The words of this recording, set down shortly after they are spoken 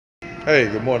Hey,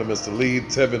 good morning, Mr. Lee.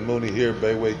 Tevin Mooney here,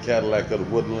 Bayway Cadillac of the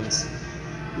Woodlands.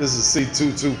 This is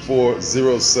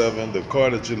C22407. The car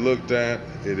that you looked at,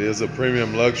 it is a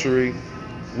premium luxury.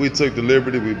 We took the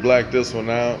liberty, we blacked this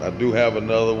one out. I do have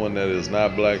another one that is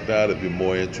not blacked out if you're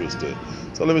more interested.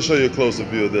 So let me show you a closer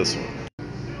view of this one.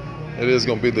 It is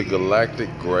going to be the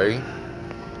Galactic Gray.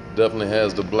 Definitely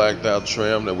has the blacked out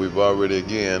trim that we've already,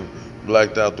 again,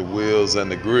 blacked out the wheels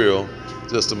and the grille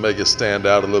just to make it stand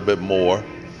out a little bit more.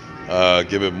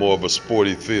 Give it more of a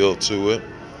sporty feel to it.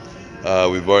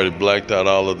 We've already blacked out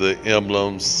all of the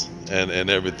emblems and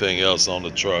everything else on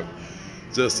the truck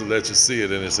just to let you see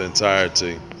it in its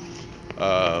entirety.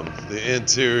 The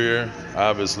interior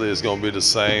obviously is going to be the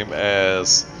same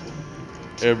as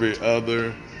every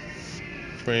other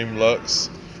Cream Lux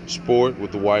Sport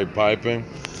with the white piping.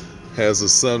 Has a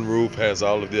sunroof, has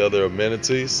all of the other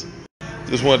amenities.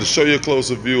 Just wanted to show you a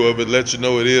closer view of it, let you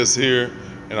know it is here,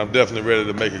 and I'm definitely ready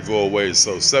to make it go away.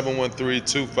 So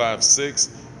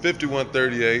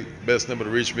 713-256-5138, best number to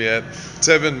reach me at.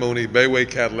 Tevin Mooney, Bayway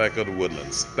Cadillac of the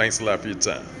Woodlands. Thanks a lot for your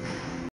time.